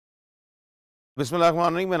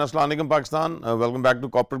Bismillahirrahmanirrahim and Assalamu alaikum Pakistan. Welcome back to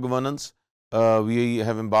Corporate Governance. We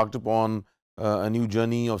have embarked upon a new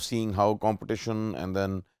journey of seeing how competition, and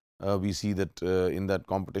then we see that in that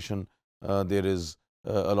competition there is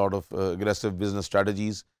a lot of aggressive business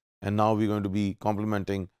strategies, and now we're going to be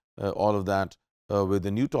complementing all of that with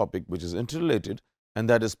a new topic which is interrelated, and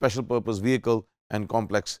that is special purpose vehicle and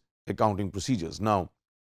complex accounting procedures. Now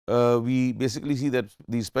we basically see that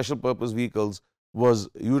these special purpose vehicles was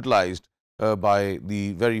utilized by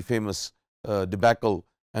the very famous debacle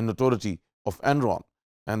and notoriety of Enron,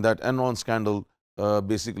 and that Enron scandal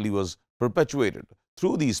basically was perpetuated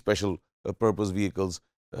through these special purpose vehicles,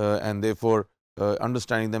 and therefore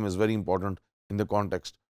understanding them is very important in the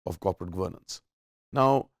context of corporate governance.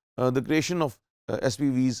 Now the creation of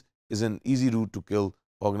SPVs is an easy route to kill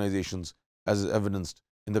organizations, as is evidenced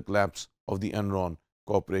in the collapse of the Enron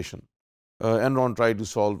corporation. Enron tried to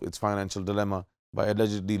solve its financial dilemma by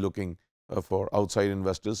allegedly looking for outside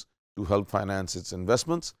investors to help finance its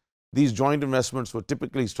investments. These joint investments were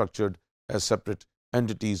typically structured as separate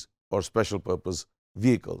entities or special purpose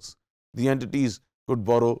vehicles. The entities could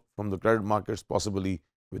borrow from the credit markets, possibly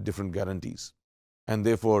with different guarantees, and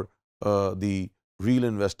therefore the real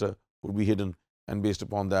investor would be hidden, and based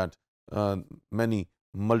upon that many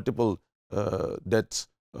multiple debts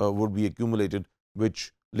would be accumulated,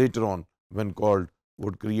 which later on, when called,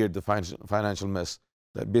 would create the financial mess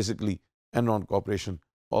that basically Enron Corporation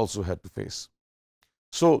also had to face.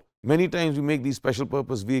 So many times we make these special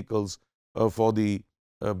purpose vehicles for the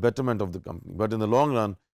betterment of the company, but in the long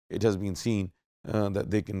run it has been seen that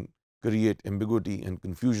they can create ambiguity and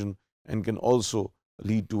confusion, and can also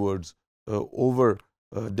lead towards over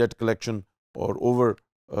debt collection or over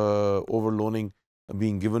loaning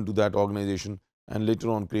being given to that organization, and later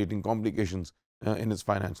on creating complications in its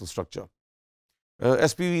financial structure.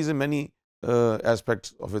 SPVs in many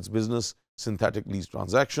aspects of its business: synthetic lease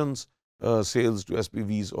transactions, sales to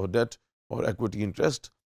SPVs or debt or equity interest,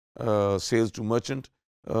 sales to merchant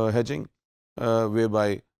hedging,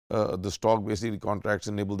 whereby the stock basically contracts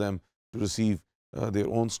enable them to receive their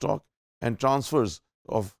own stock, and transfers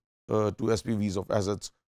of to SPVs of assets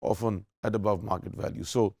often at above market value.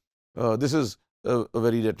 So this is a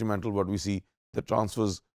very detrimental, what we see, the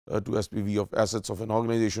transfers to SPV of assets of an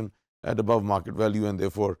organization at above market value, and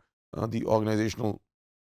therefore the organizational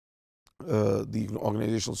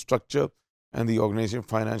structure and the organization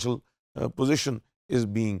financial position is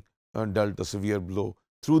being dealt a severe blow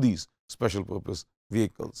through these special purpose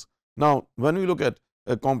vehicles. Now when we look at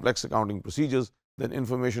complex accounting procedures, then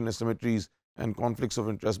information asymmetries and conflicts of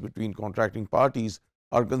interest between contracting parties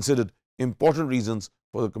are considered important reasons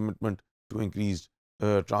for the commitment to increased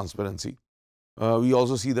transparency. We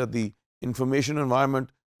also see that the information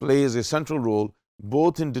environment plays a central role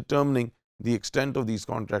both in determining the extent of these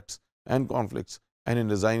contracts and conflicts, and in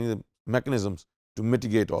designing the mechanisms to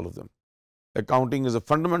mitigate all of them. Accounting is a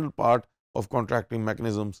fundamental part of contracting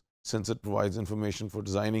mechanisms, since it provides information for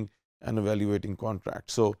designing and evaluating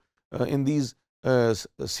contracts. So in these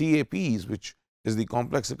CAPs, which is the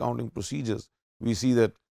complex accounting procedures, we see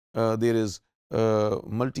that there is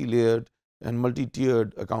multi-layered and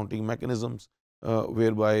multi-tiered accounting mechanisms,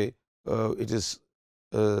 whereby it is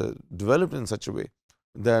developed in such a way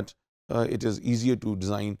that it is easier to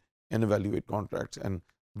design and evaluate contracts, and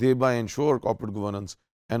thereby ensure corporate governance,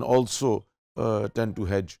 and also tend to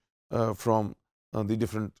hedge from the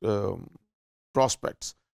different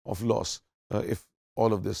prospects of loss if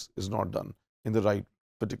all of this is not done in the right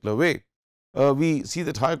particular way. We see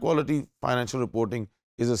that high quality financial reporting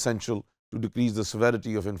is essential to decrease the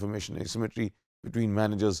severity of information asymmetry between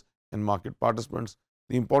managers and market participants.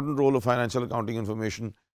 The important role of financial accounting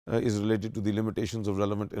information is related to the limitations of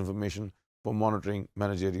relevant information for monitoring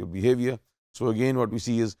managerial behavior. So again, what we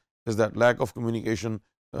see is that lack of communication,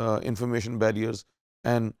 information barriers,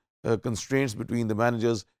 and constraints between the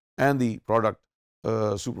managers and the product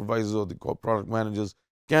supervisors or the product managers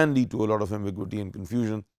can lead to a lot of ambiguity and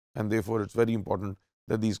confusion, and therefore it's very important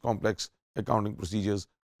that these complex accounting procedures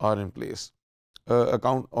are in place.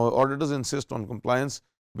 Auditors insist on compliance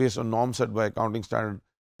based on norms set by accounting standard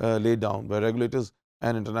laid down by regulators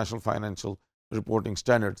and international financial reporting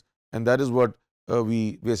standards, and that is what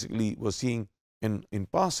we basically were seeing in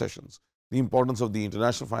past sessions, the importance of the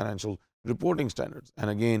international financial reporting standards, and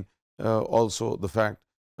again also the fact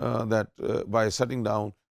that by setting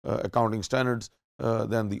down accounting standards,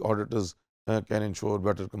 then the auditors can ensure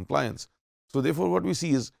better compliance. So therefore what we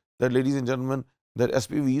see is that, ladies and gentlemen, that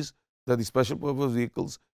SPVs, that the special purpose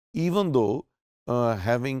vehicles, even though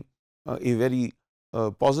having a very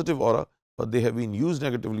positive aura, but they have been used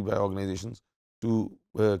negatively by organizations to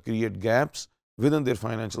create gaps within their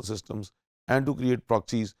financial systems, and to create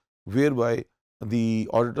proxies whereby the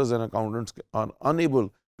auditors and accountants are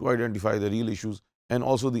unable to identify the real issues, and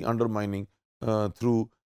also the undermining through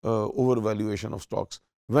overvaluation of stocks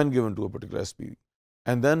when given to a particular SPV.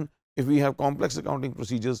 And then if we have complex accounting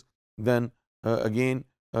procedures, then again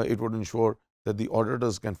it would ensure that the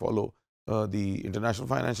auditors can follow the international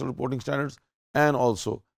financial reporting standards and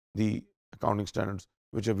also the accounting standards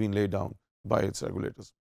which have been laid down by its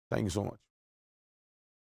regulators. Thank you so much.